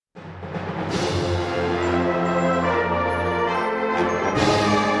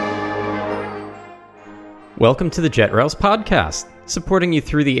Welcome to the JetRails podcast, supporting you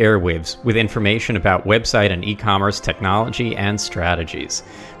through the airwaves with information about website and e-commerce technology and strategies,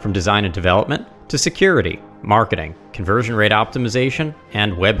 from design and development to security, marketing, conversion rate optimization,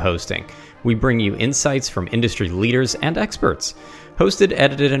 and web hosting. We bring you insights from industry leaders and experts. Hosted,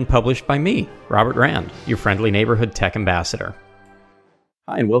 edited, and published by me, Robert Rand, your friendly neighborhood tech ambassador.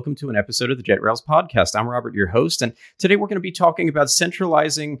 Hi, and welcome to an episode of the JetRails podcast. I'm Robert, your host, and today we're going to be talking about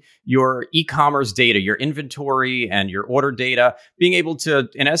centralizing your e-commerce data, your inventory and your order data, being able to,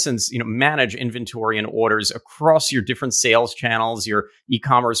 in essence, manage inventory and orders across your different sales channels, your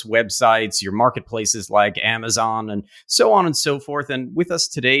e-commerce websites, your marketplaces like Amazon, and so on and so forth. And with us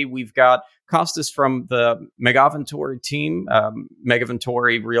today, we've got Kostas from the Megaventory team.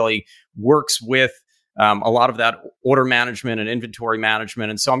 Megaventory really works with a lot of that order management and inventory management.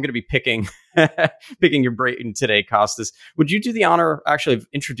 And so I'm going to be picking your brain today, Kostas. Would you do the honor actually of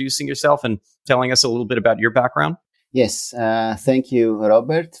introducing yourself and telling us a little bit about your background? Yes. Thank you,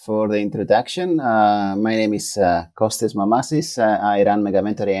 Robert, for the introduction. My name is Kostas Mamasis. I run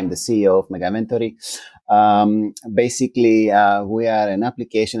Megaventory. I'm the CEO of Megaventory. Basically, we are an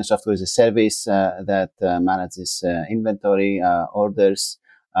application software as a service that manages inventory, orders.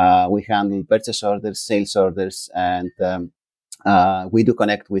 We handle purchase orders, sales orders, and we do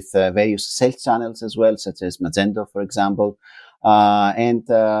connect with various sales channels as well, such as Magento, for example. And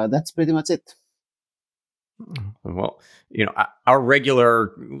that's pretty much it. Well, our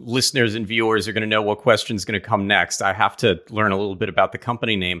regular listeners and viewers are going to know what question is going to come next. I have to learn a little bit about the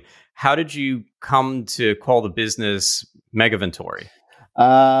company name. How did you come to call the business Megaventory?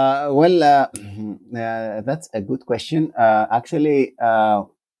 That's a good question. Actually,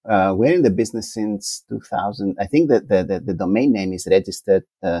 we're in the business since 2000. I think that the domain name is registered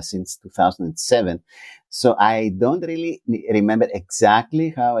since 2007. So I don't really remember exactly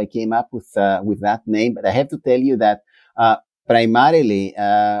how I came up with that name, but I have to tell you that primarily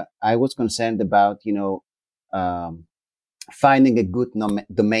I was concerned about finding a good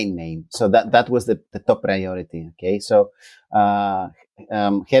domain name. So that was the top priority. Okay, so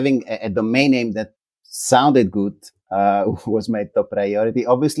having a domain name that sounded good was my top priority.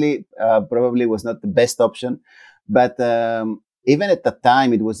 Obviously, probably was not the best option, but even at the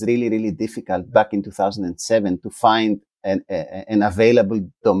time, it was really, really difficult back in 2007 to find an available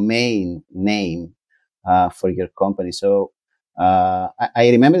domain name for your company. So I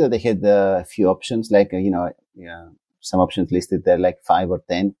remember that they had a few options, like some options listed there, like 5 or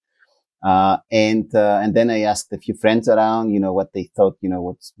 10. And then I asked a few friends around, what they thought,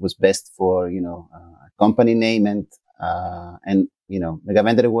 what was best for, a company name. And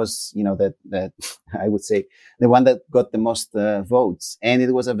Megaventory was, that I would say the one that got the most votes, and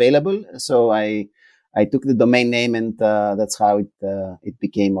it was available. So I took the domain name, and that's how it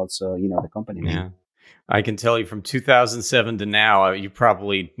became also, the company name. Yeah. I can tell you from 2007 to now, you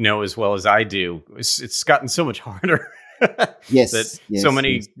probably know as well as I do, it's gotten so much harder. Yes. So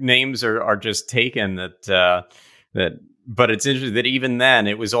many names are just taken but it's interesting that even then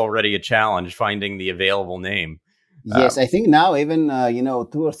it was already a challenge finding the available name. Yes, I think now even 2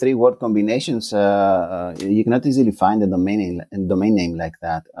 or 3 word combinations you cannot easily find a domain name like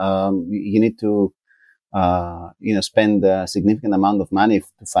that. You need to spend a significant amount of money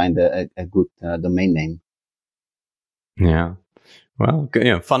to find a good domain name. Yeah. Well,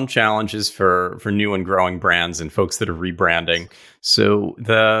 fun challenges for new and growing brands and folks that are rebranding. So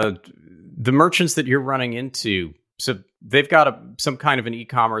the merchants that you're running into, so they've got some kind of an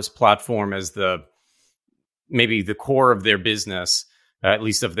e-commerce platform as maybe the core of their business, at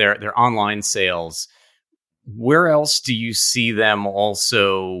least of their online sales. Where else do you see them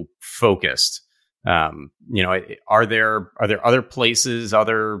also focused? Are there other places,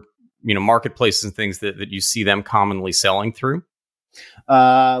 other marketplaces and things that you see them commonly selling through?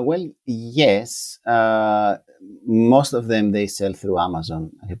 Well, yes. Most of them, they sell through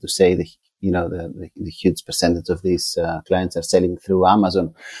Amazon. I have to say the huge percentage of these clients are selling through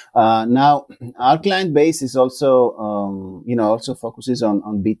Amazon. Now, our client base is also, also focuses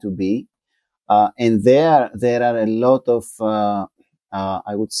on B2B. And there are a lot of,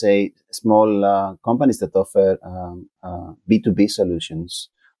 I would say, small companies that offer B2B solutions.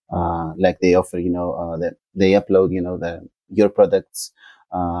 Like they offer, that they upload, your products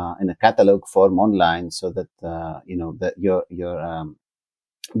in a catalog form online, so that that your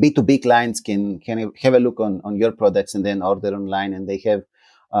B2B clients can have a look on your products and then order online. And they have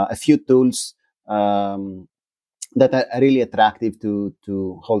a few tools that are really attractive to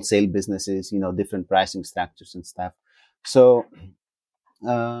wholesale businesses, different pricing structures and stuff. So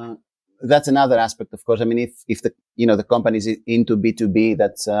that's another aspect, of course. I mean, if the, the company is into B2B,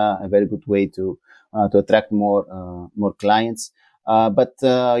 that's a very good way to attract more clients. But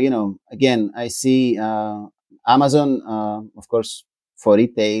again, I see, Amazon, of course, for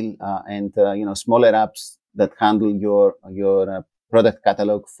retail, and, smaller apps that handle your product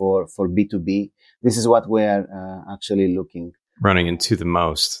catalog for B2B. This is what we're actually running into the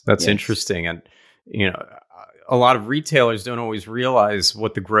most. That's interesting. And, a lot of retailers don't always realize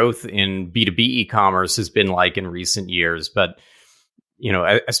what the growth in B2B e-commerce has been like in recent years. But,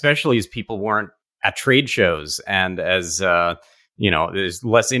 especially as people weren't at trade shows and as, there's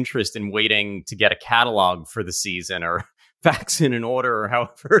less interest in waiting to get a catalog for the season or fax in an order or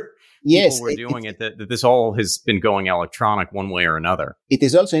however people were doing it, that this all has been going electronic one way or another. It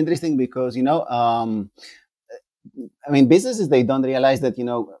is also interesting because, businesses, they don't realize that,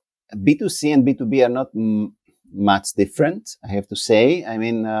 B2C and B2B are not much different, I have to say. I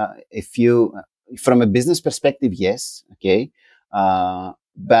mean, if you, from a business perspective, yes, okay.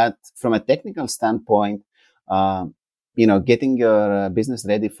 But from a technical standpoint, getting your business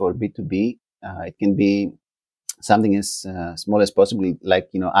ready for B2B, it can be something as small as possible, like,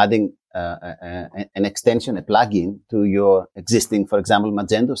 adding an extension, a plugin to your existing, for example,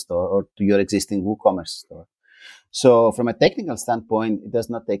 Magento store or to your existing WooCommerce store. So from a technical standpoint, it does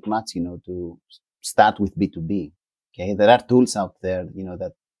not take much, to start with B2B. Okay. There are tools out there,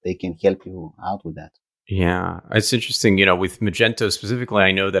 that they can help you out with that. Yeah. It's interesting, with Magento specifically,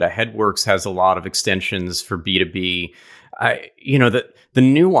 I know that Headworks has a lot of extensions for B2B. The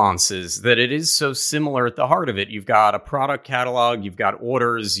nuances that it is so similar at the heart of it. You've got a product catalog, you've got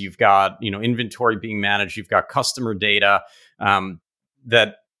orders, you've got, inventory being managed, you've got customer data,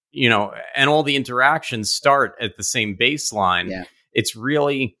 that, and all the interactions start at the same baseline. Yeah. It's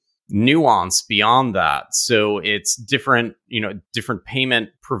really nuance beyond that. So it's different, different payment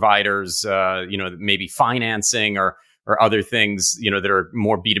providers, maybe financing or other things, that are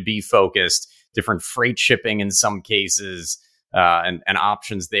more B2B focused, different freight shipping in some cases, and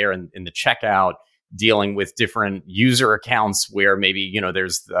options there in the checkout, dealing with different user accounts where maybe,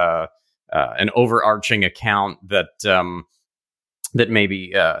 there's an overarching account that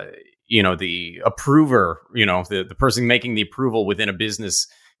maybe, the approver, the person making the approval within a business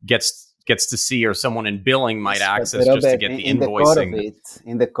gets to see, or someone in billing might access just to get the invoicing.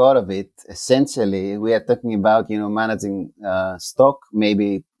 In the core of it, essentially, we are talking about, managing stock,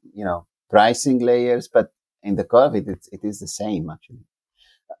 maybe, pricing layers, but in the core of it, it is the same, actually.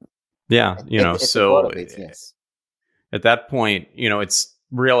 Yeah, so it, yes. At that point, it's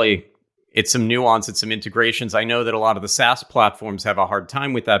some nuance, it's some integrations. I know that a lot of the SaaS platforms have a hard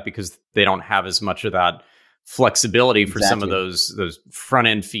time with that because they don't have as much of that flexibility for some of those front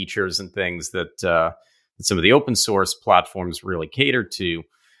end features and things that some of the open source platforms really cater to.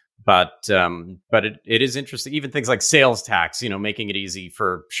 But it is interesting. Even things like sales tax, making it easy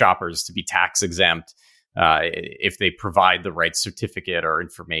for shoppers to be tax exempt if they provide the right certificate or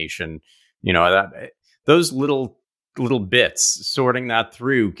information. Those little bits, sorting that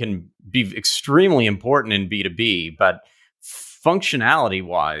through can be extremely important in B2B, but functionality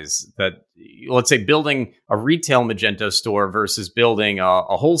wise, that let's say building a retail Magento store versus building a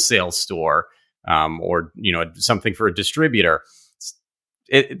wholesale store, or something for a distributor,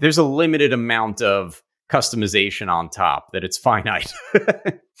 there's a limited amount of customization on top, that it's finite.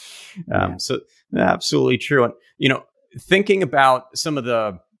 So absolutely true. And thinking about some of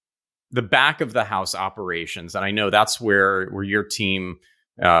the back of the house operations, and I know that's where your team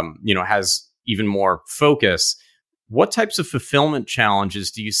has even more focus. What types of fulfillment challenges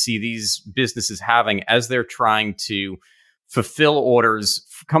do you see these businesses having as they're trying to fulfill orders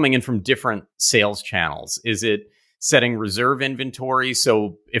coming in from different sales channels? Is it setting reserve inventory,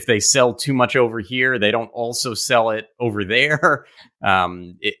 so if they sell too much over here, they don't also sell it over there?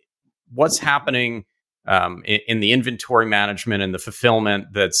 What's happening in the inventory management and the fulfillment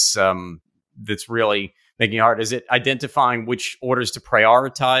that's really making it hard? Is it identifying which orders to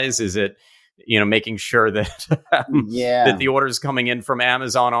prioritize? Is it making sure that that the orders coming in from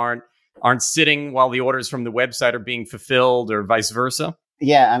Amazon aren't sitting while the orders from the website are being fulfilled, or vice versa?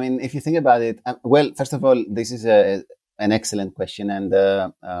 Yeah, I mean, if you think about it, well, first of all, this is an excellent question, and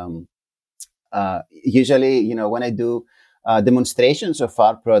usually, when I do demonstrations of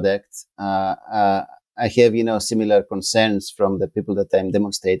our products, I have similar concerns from the people that I'm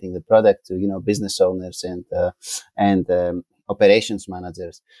demonstrating the product to, business owners and operations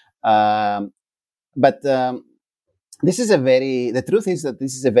managers. But the truth is that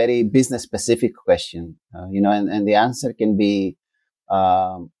this is a very business specific question, and the answer can be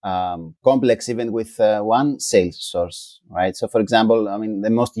complex even with one sales source, right? So, for example, I mean, the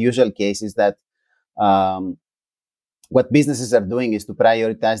most usual case is that what businesses are doing is to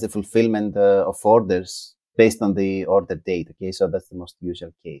prioritize the fulfillment of orders based on the order date. Okay, so that's the most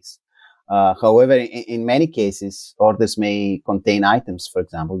usual case. However, in many cases, orders may contain items, for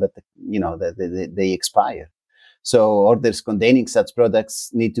example, that they expire. So orders containing such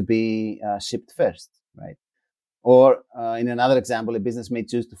products need to be shipped first, right? Or in another example, a business may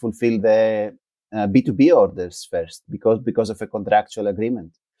choose to fulfill the B2B orders first because of a contractual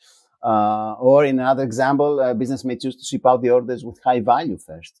agreement. Or in another example, a business may choose to ship out the orders with high value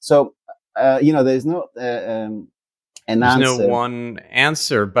first. So, there's no an There's answer. no one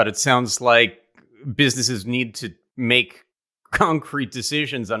answer, but it sounds like businesses need to make concrete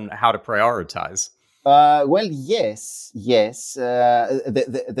decisions on how to prioritize. Well, yes.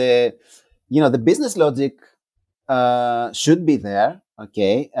 The business logic should be there,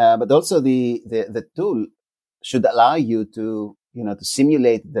 okay, but also the tool should allow you to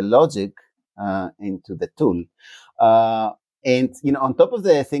simulate the logic into the tool. And on top of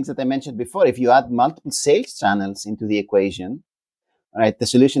the things that I mentioned before, if you add multiple sales channels into the equation, right, the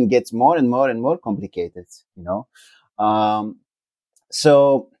solution gets more and more and more complicated.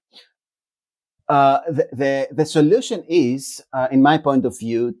 So the solution is, in my point of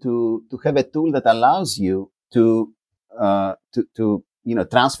view, to have a tool that allows you to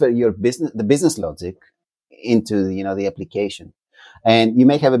transfer the business logic into the application. And you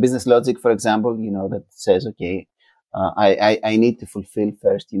may have a business logic, for example, that says, okay, I need to fulfill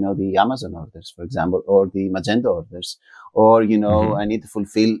first, the Amazon orders, for example, or the Magento orders, or I need to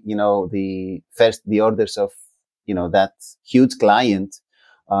fulfill, the orders of that huge client,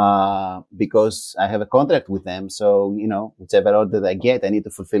 because I have a contract with them. So whichever order that I get, I need to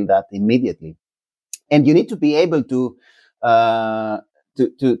fulfill that immediately. And you need to be able to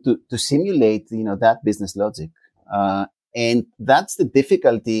simulate that business logic, and that's the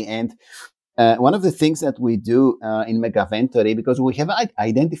difficulty. And one of the things that we do in Megaventory, because we have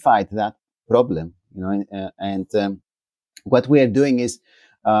identified that problem, what we are doing is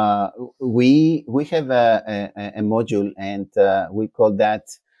we have a module, and we call that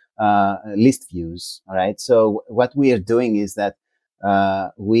list views. All right. So what we are doing is that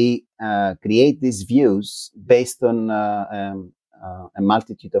we create these views based on a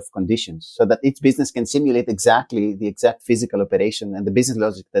multitude of conditions, so that each business can simulate exactly the exact physical operation and the business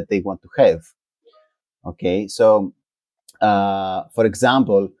logic that they want to have. Okay, so for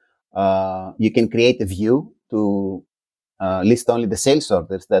example, you can create a view to list only the sales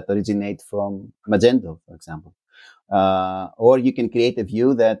orders that originate from Magento, for example, or you can create a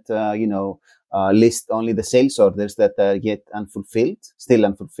view that list only the sales orders that are yet still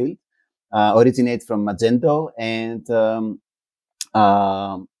unfulfilled, originate from Magento, and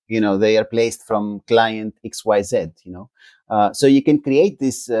they are placed from client XYZ. So you can create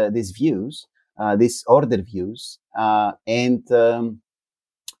these views, these order views, and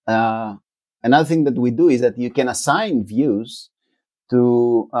another thing that we do is that you can assign views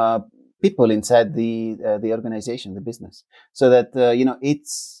to people inside the organization, the business, so that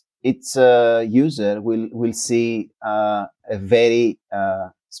its user will see a very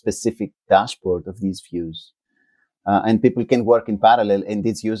specific dashboard of these views. And people can work in parallel, and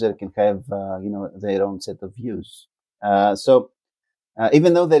each user can have, their own set of views. So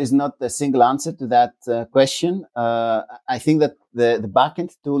even though there is not a single answer to that question, I think that the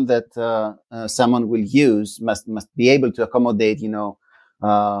backend tool that someone will use must be able to accommodate,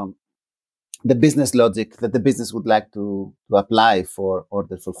 the business logic that the business would like to apply for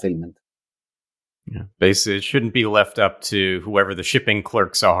order fulfillment. Yeah, basically, it shouldn't be left up to whoever the shipping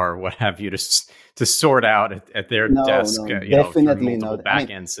clerks are, or what have you, to sort out at their desk. No, definitely not.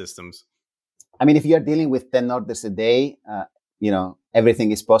 Back-end systems. I mean, if you are dealing with 10 orders a day,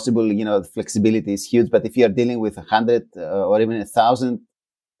 everything is possible. The flexibility is huge. But if you are dealing with 100 or even 1,000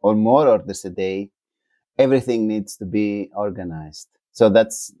 or more orders a day, everything needs to be organized. So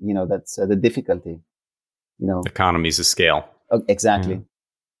that's the difficulty. Economies of scale. Oh, exactly.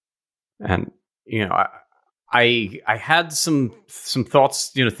 Yeah. And I had some thoughts,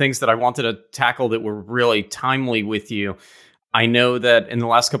 things that I wanted to tackle that were really timely with you. I know that in the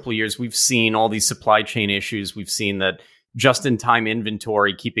last couple of years, we've seen all these supply chain issues. We've seen that just-in-time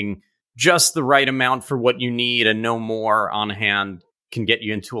inventory, keeping just the right amount for what you need and no more on hand, can get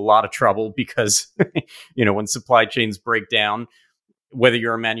you into a lot of trouble because, when supply chains break down, whether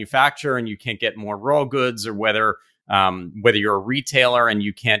you're a manufacturer and you can't get more raw goods, or whether you're a retailer and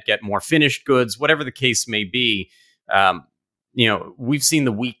you can't get more finished goods, whatever the case may be, we've seen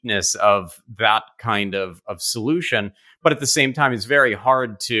the weakness of that kind of solution. But at the same time, it's very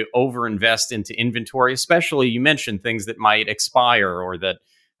hard to overinvest into inventory, especially you mentioned things that might expire or that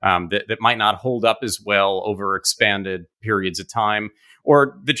might not hold up as well over expanded periods of time,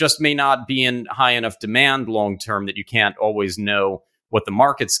 or that just may not be in high enough demand long term that you can't always know what the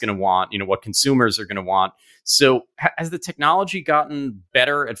market's going to want, what consumers are going to want. So has the technology gotten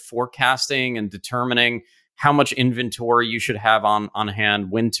better at forecasting and determining how much inventory you should have on hand,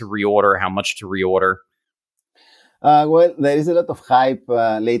 when to reorder, how much to reorder? Well, there is a lot of hype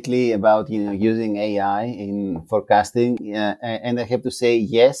lately about using AI in forecasting, and I have to say,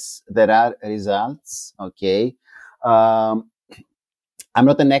 yes, there are results. Okay, I'm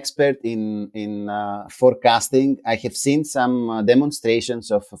not an expert in forecasting. I have seen some demonstrations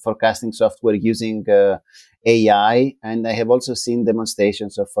of forecasting software using AI, and I have also seen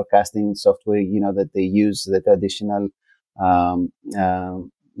demonstrations of forecasting software, that they use the traditional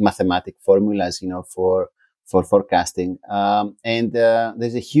mathematic formulas, for forecasting. And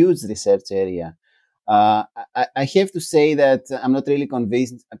there's a huge research area. I have to say that I'm not really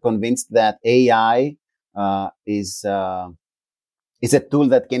convinced that AI is a tool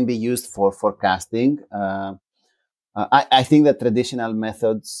that can be used for forecasting. I think that traditional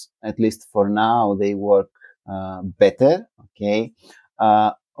methods, at least for now, they work better. Okay.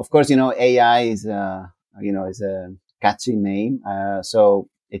 Of course, AI is a catchy name, so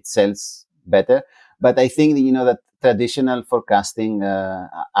it sells better. But I think that traditional forecasting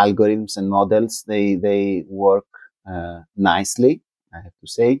algorithms and models, they work nicely, I have to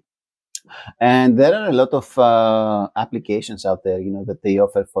say. And there are a lot of applications out there, that they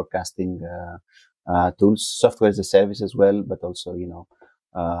offer forecasting tools, software as a service as well, but also,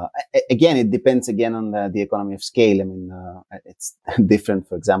 again, it depends again on the economy of scale. I mean, it's different,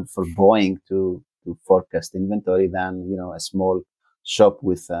 for example, for Boeing to forecast inventory than, a small shop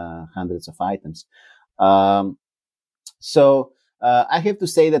with hundreds of items. So I have to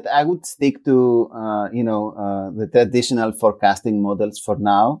say that I would stick to, the traditional forecasting models for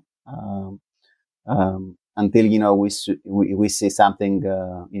now, until, we see something,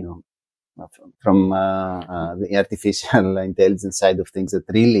 from the artificial intelligence side of things that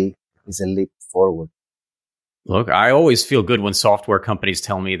really is a leap forward. Look, I always feel good when software companies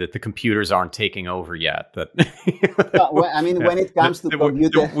tell me that the computers aren't taking over yet. That when it comes to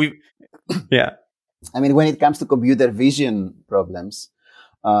computer, when it comes to computer vision problems,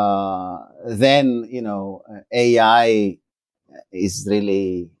 then AI is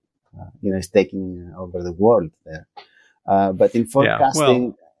really is taking over the world there. But in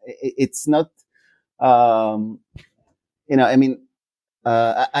forecasting, it's not. I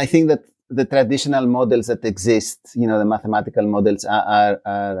think that the traditional models that exist, the mathematical models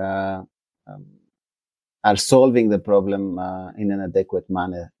are solving the problem in an adequate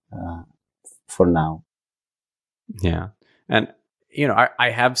manner for now. Yeah. And, I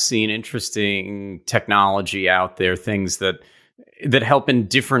have seen interesting technology out there, things that help in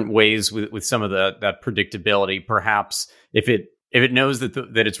different ways with some of that predictability. Perhaps if it knows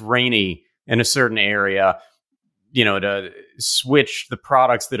that it's rainy in a certain area, to switch the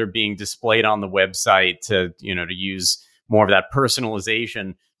products that are being displayed on the website to use more of that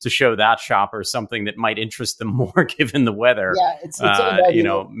personalization to show that shopper something that might interest them more given the weather. Yeah, it's all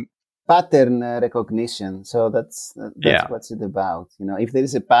about, pattern recognition. So that's what's it about. If there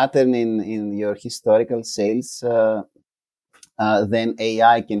is a pattern in your historical sales, then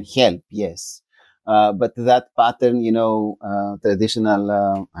AI can help. Yes. But that pattern,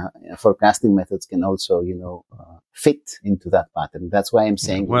 traditional forecasting methods can also, fit into that pattern. That's why I'm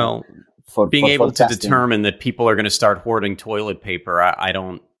saying, for being able to determine that people are going to start hoarding toilet paper, I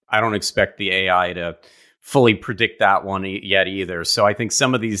don't expect the AI to fully predict that one yet either. So I think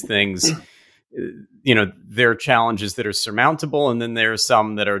some of these things, there are challenges that are surmountable, and then there's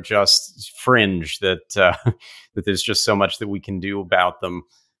some that are just fringe that that there's just so much that we can do about them.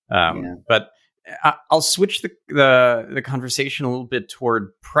 But I'll switch the conversation a little bit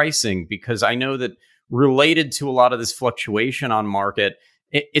toward pricing, because I know that related to a lot of this fluctuation on market,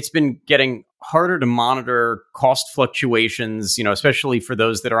 it's been getting harder to monitor cost fluctuations, especially for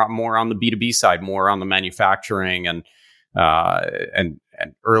those that are more on the B2B side, more on the manufacturing and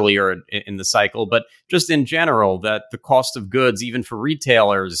earlier in the cycle. But just in general, that the cost of goods, even for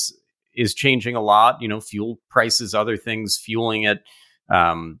retailers, is changing a lot. Fuel prices, other things fueling it.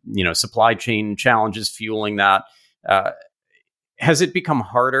 Supply chain challenges fueling that. Has it become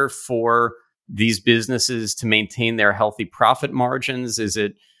harder for these businesses to maintain their healthy profit margins? Is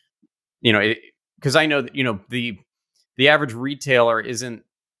it, because I know that, the average retailer isn't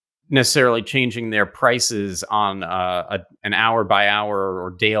necessarily changing their prices on an hour by hour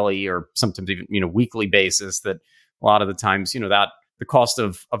or daily or sometimes even weekly basis. That a lot of the times that the cost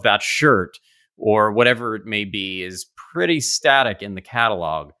of that shirt or whatever it may be is pretty static in the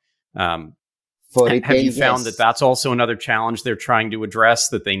catalog. For retail, have you found yes. that that's also another challenge they're trying to address,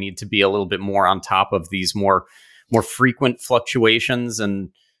 that they need to be a little bit more on top of these more frequent fluctuations and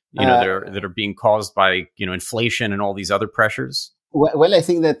that are being caused by inflation and all these other pressures? Well, I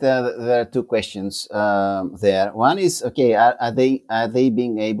think that there are two questions there. One is, okay, are they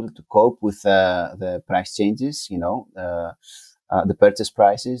being able to cope with the price changes? The purchase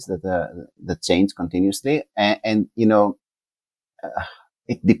prices that change continuously, and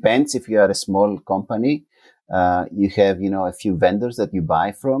it depends. If you are a small company, you have a few vendors that you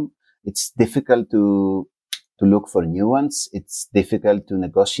buy from. It's difficult to look for new ones. It's difficult to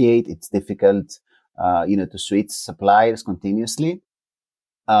negotiate. It's difficult to switch suppliers continuously.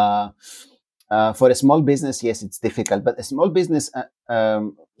 For a small business, yes, it's difficult, but a small business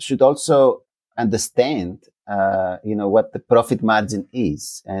should also understand, what the profit margin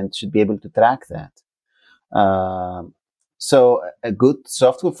is and should be able to track that. So a good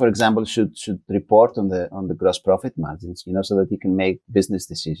software, for example, should report on the gross profit margins, so that you can make business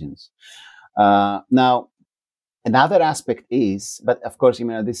decisions. Now, another aspect is, but of course,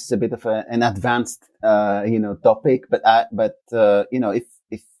 this is a bit of an advanced, topic, but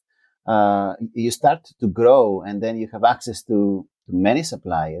if you start to grow and then you have access to many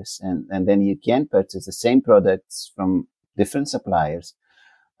suppliers and then you can purchase the same products from different suppliers,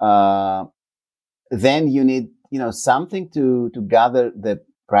 then you need, something to gather the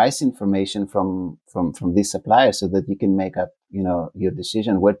price information from these suppliers so that you can make up, your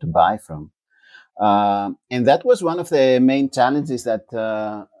decision where to buy from. And that was one of the main challenges that,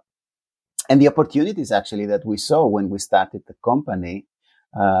 and the opportunities actually that we saw when we started the company.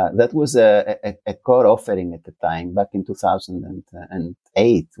 That was a core offering at the time, back in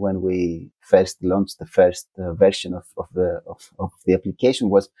 2008, when we first launched the first version of the application.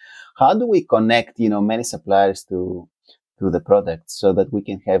 Was how do we connect, many suppliers to the product so that we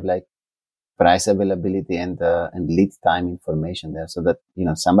can have like price availability and lead time information there, so that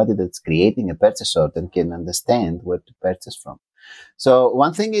somebody that's creating a purchase order can understand where to purchase from. So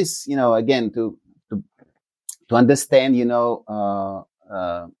one thing is, again, to understand,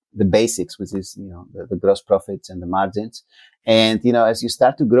 the basics, which is, the gross profits and the margins. And, as you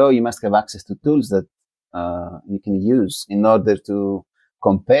start to grow, you must have access to tools that, you can use in order to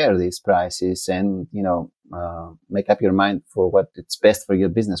compare these prices and, make up your mind for what it's best for your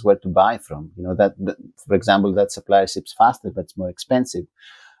business, where to buy from. That for example, that supplier ships faster, but it's more expensive.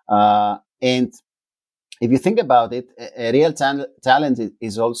 And if you think about it, a real challenge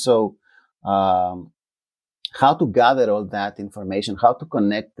is also, how to gather all that information, how to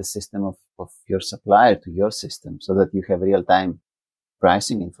connect the system of your supplier to your system so that you have real-time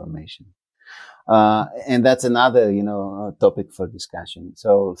pricing information. And that's another, topic for discussion.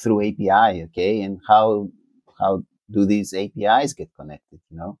 So through API, okay, and how do these APIs get connected,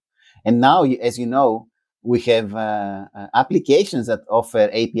 And now, as you know, we have applications that offer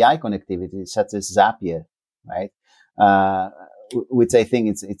API connectivity, such as Zapier, right? Which I think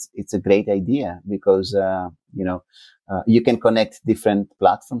it's a great idea because, you can connect different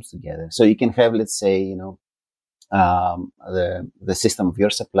platforms together. So you can have, let's say, the system of your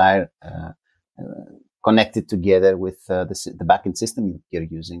supplier, connected together with, the backend system you're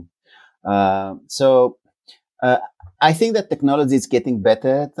using. So I think that technology is getting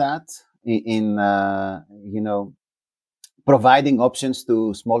better at that in providing options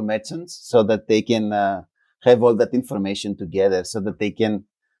to small merchants so that they can, have all that information together so that they can,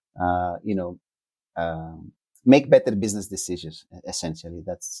 make better business decisions. Essentially,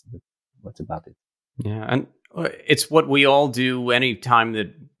 that's what's about it. Yeah. And it's what we all do anytime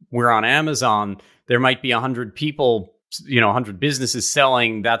that we're on Amazon. There might be 100 people, 100 businesses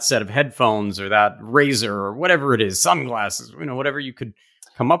selling that set of headphones or that razor or whatever it is, sunglasses, whatever you could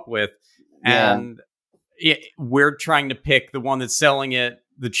come up with. Yeah. And we're trying to pick the one that's selling it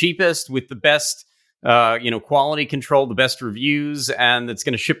the cheapest with the best, quality control, the best reviews, and that's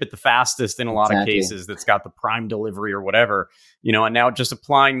going to ship it the fastest in a lot of cases, that's got the prime delivery or whatever, and now just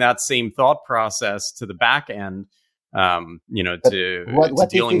applying that same thought process to the back end, to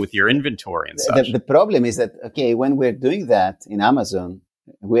dealing with your inventory and such. The problem is that, okay, when we're doing that in Amazon,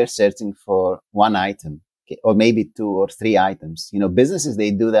 we're searching for one item, okay, or maybe 2 or 3 items. Businesses,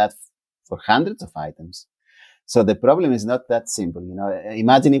 they do that for hundreds of items. So the problem is not that simple.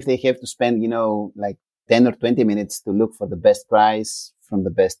 Imagine if they have to spend, like 10 or 20 minutes to look for the best price from the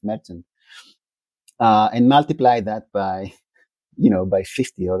best merchant, and multiply that by by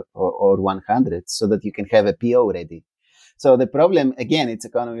 50 or 100 so that you can have a PO ready. So the problem, again, it's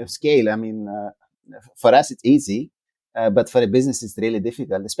economy of scale. I mean, for us, it's easy, but for a business, it's really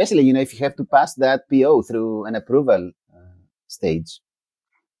difficult, especially, if you have to pass that PO through an approval stage.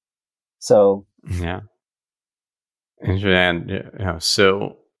 So. Yeah. And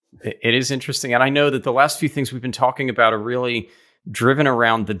so it is interesting. And I know that the last few things we've been talking about are really driven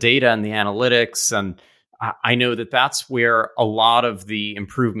around the data and the analytics. And I know that that's where a lot of the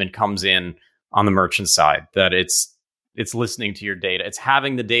improvement comes in on the merchant side, that it's listening to your data. It's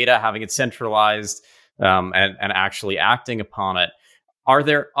having the data, having it centralized, and actually acting upon it. Are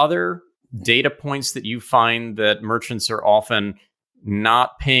there other data points that you find that merchants are often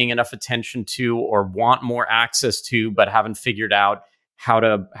not paying enough attention to or want more access to, but haven't figured out how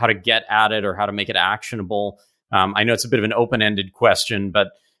to get at it or how to make it actionable? I know it's a bit of an open-ended question, but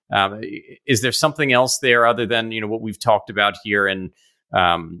is there something else there other than what we've talked about here in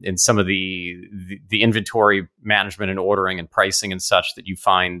some of the inventory management and ordering and pricing and such that you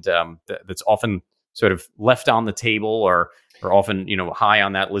find that's often sort of left on the table or often high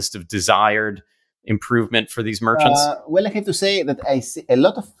on that list of desired improvement for these merchants? Well, I have to say that I see a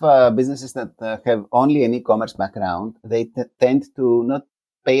lot of businesses that have only an e-commerce background. They tend to not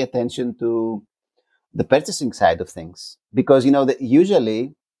pay attention to the purchasing side of things because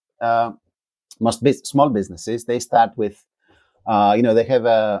usually most small businesses, they start with they have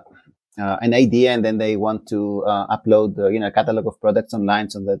an idea and then they want to upload a catalog of products online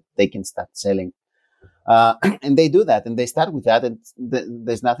so that they can start selling, and they do that and they start with that, and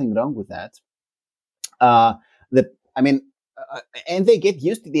there's nothing wrong with that. And they get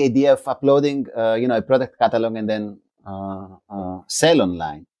used to the idea of uploading, a product catalog and then sell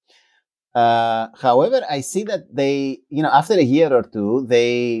online. However, I see that they, after a year or two,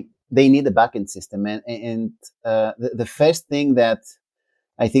 they need a backend system, and the first thing that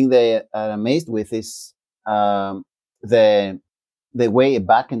I think they are amazed with is the way a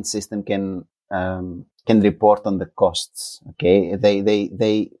backend system can report on the costs. Okay,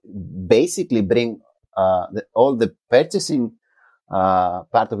 they basically bring all the purchasing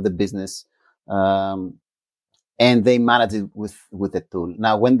part of the business, and they manage it with a tool.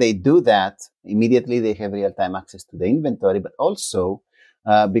 Now, when they do that, immediately they have real-time access to the inventory, but also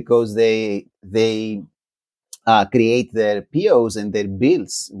because they create their POs and their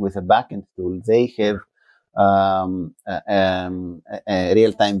bills with a backend tool, they have a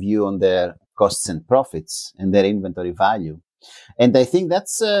real-time view on their costs and profits and their inventory value. And I think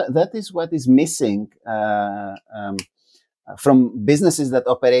that is what is missing from businesses that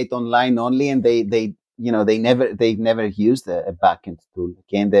operate online only, and they've never used a backend tool.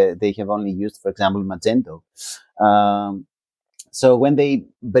 Okay, and they have only used, for example, Magento. So when they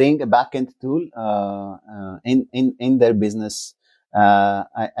bring a backend tool in their business,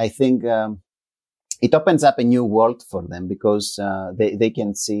 I think it opens up a new world for them because they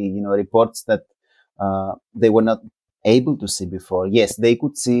can see reports that they were not able to see before. Yes, they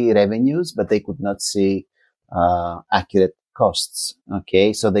could see revenues, but they could not see accurate costs.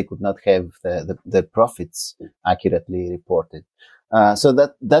 Okay, so they could not have the profits accurately reported. So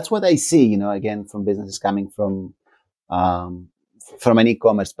that's what I see. Again, from businesses coming from an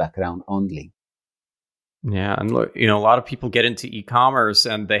e-commerce background only. Yeah, and look, a lot of people get into e-commerce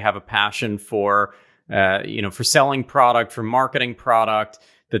and they have a passion for for selling product, for marketing product.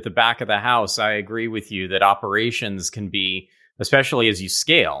 That the back of the house, I agree with you that operations can be, especially as you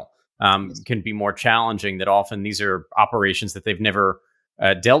scale, can be more challenging. That often these are operations that they've never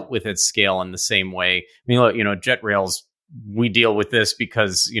dealt with at scale in the same way. I mean, look, JetRails, we deal with this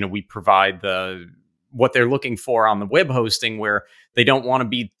because we provide what they're looking for on the web hosting, where they don't want to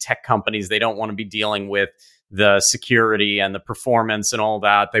be tech companies. They don't want to be dealing with the security and the performance and all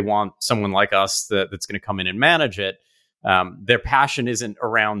that. They want someone like us that's going to come in and manage it. Their passion isn't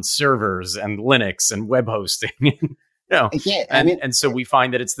around servers and Linux and web hosting. And so we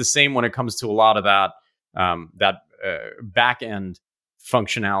find that it's the same when it comes to a lot of that back end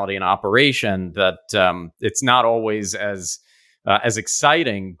functionality and operation. That it's not always as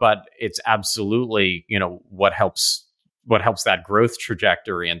exciting, but it's absolutely what helps that growth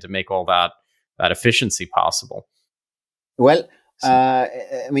trajectory and to make all that efficiency possible. Well,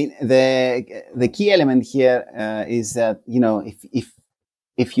 the key element here is that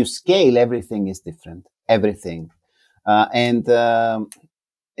if you scale, everything is different. Everything, and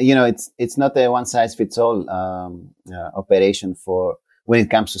it's not a one size fits all operation for when it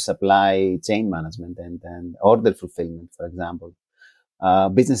comes to supply chain management and order fulfillment, for example.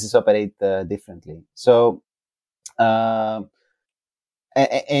 Businesses operate differently. So, and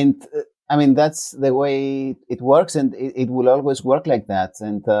I mean, that's the way it works, and it will always work like that.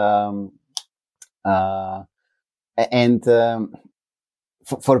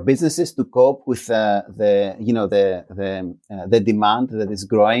 For businesses to cope with the demand that is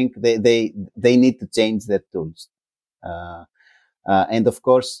growing, they need to change their tools, and of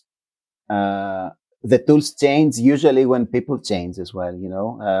course, the tools change usually when people change as well.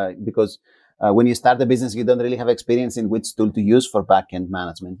 Because when you start a business, you don't really have experience in which tool to use for back-end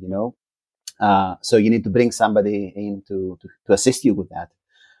management. So you need to bring somebody in to assist you with that.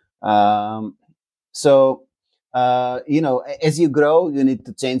 As you grow, you need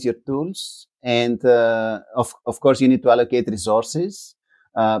to change your tools, and of course, you need to allocate resources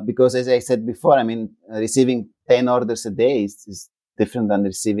because, as I said before, I mean, receiving 10 orders a day is different than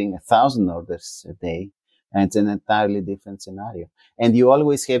receiving 1,000 orders a day, and it's an entirely different scenario. And you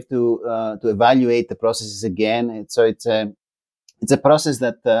always have to evaluate the processes again. It's a process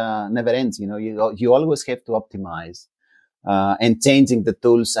that never ends. You always have to optimize and changing the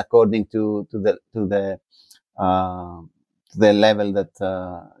tools according to the level that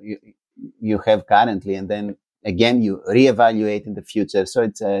you have currently, and then again you reevaluate in the future. So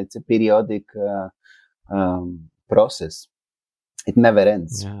it's a periodic process. It never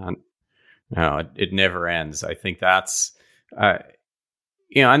ends. Yeah. No, it never ends. I think that's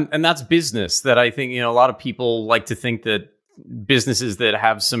and that's business. That I think a lot of people like to think that businesses that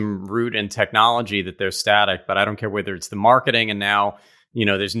have some root in technology that they're static, but I don't care whether it's the marketing and now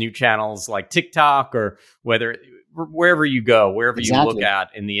there's new channels like TikTok or wherever you go, wherever Exactly. you look at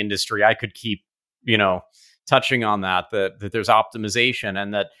in the industry, I could keep, touching on that there's optimization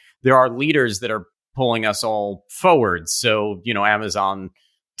and that there are leaders that are pulling us all forward. So, Amazon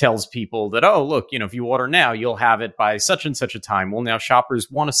tells people that, oh, look, if you order now, you'll have it by such and such a time. Well, now shoppers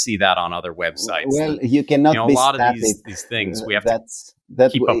want to see that on other websites. Well, you cannot be a lot static. of these things we have to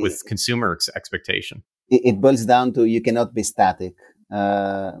keep up with consumer expectation. It boils down to you cannot be static.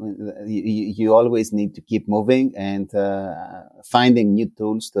 You always need to keep moving and finding new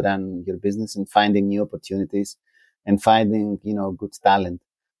tools to run your business and finding new opportunities and finding good talent.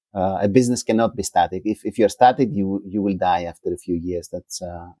 A business cannot be static. If you're static, you will die after a few years. That's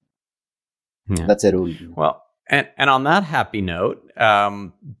a rule. Well, and on that happy note,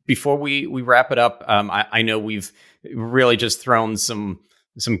 before we wrap it up, I know we've really just thrown some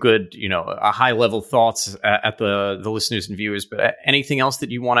good, high level thoughts at the listeners and viewers. But anything else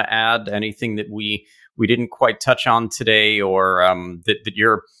that you want to add? Anything that we didn't quite touch on today, or that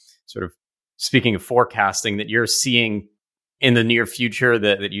you're sort of speaking of forecasting that you're seeing in the near future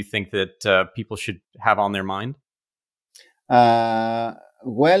that you think that people should have on their mind?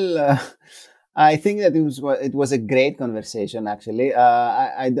 I think that it was a great conversation. Actually, there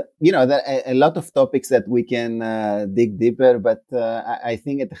are a lot of topics that we can dig deeper, but I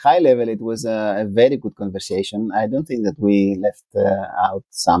think at a high level it was a very good conversation. I don't think that we left out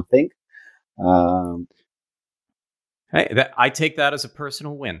something. Hey, I take that as a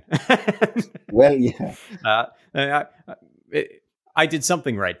personal win. Well, yeah. I did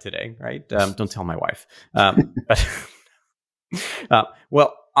something right today, right? Don't tell my wife.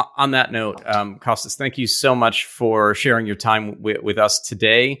 Well, on that note, Kostas, thank you so much for sharing your time with us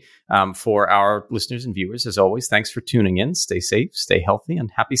today. For our listeners and viewers, as always, thanks for tuning in. Stay safe, stay healthy, and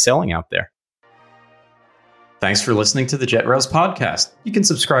happy selling out there. Thanks for listening to the JetRails podcast. You can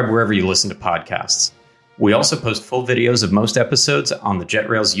subscribe wherever you listen to podcasts. We also post full videos of most episodes on the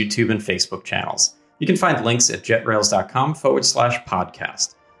JetRails YouTube and Facebook channels. You can find links at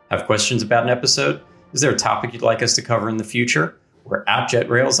jetrails.com/podcast. Have questions about an episode? Is there a topic you'd like us to cover in the future? We're at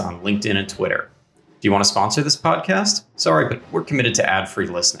JetRails on LinkedIn and Twitter. Do you want to sponsor this podcast? Sorry, but we're committed to ad-free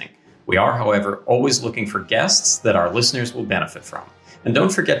listening. We are, however, always looking for guests that our listeners will benefit from. And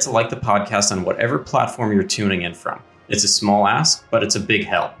don't forget to like the podcast on whatever platform you're tuning in from. It's a small ask, but it's a big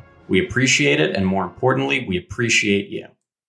help. We appreciate it, and more importantly, we appreciate you.